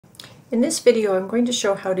In this video, I'm going to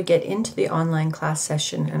show how to get into the online class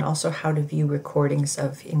session and also how to view recordings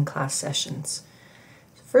of in-class sessions.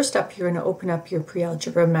 First up, you're going to open up your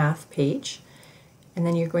Pre-Algebra Math page, and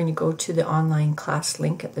then you're going to go to the online class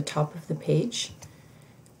link at the top of the page.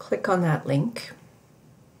 Click on that link,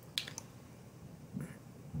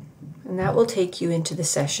 and that will take you into the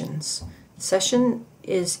sessions. The session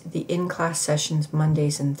is the in-class sessions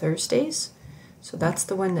Mondays and Thursdays. So that's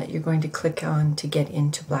the one that you're going to click on to get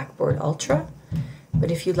into Blackboard Ultra. But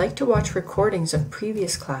if you'd like to watch recordings of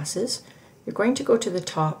previous classes, you're going to go to the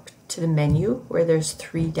top to the menu where there's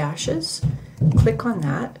 3 dashes. Click on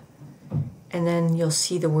that, and then you'll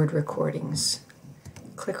see the word recordings.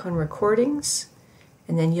 Click on recordings,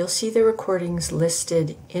 and then you'll see the recordings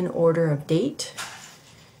listed in order of date,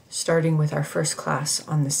 starting with our first class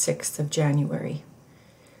on the 6th of January.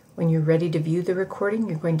 When you're ready to view the recording,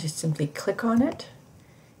 you're going to simply click on it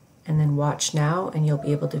and then watch now, and you'll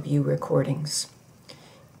be able to view recordings.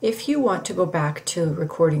 If you want to go back to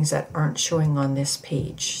recordings that aren't showing on this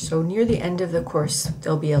page, so near the end of the course,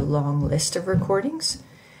 there'll be a long list of recordings.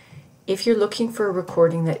 If you're looking for a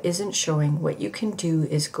recording that isn't showing, what you can do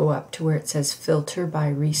is go up to where it says Filter by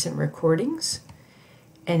Recent Recordings,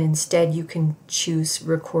 and instead you can choose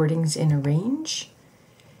Recordings in a Range,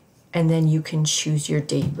 and then you can choose your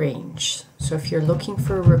date range. So if you're looking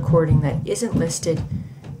for a recording that isn't listed,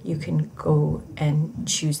 you can go and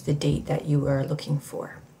choose the date that you are looking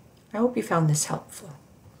for. I hope you found this helpful.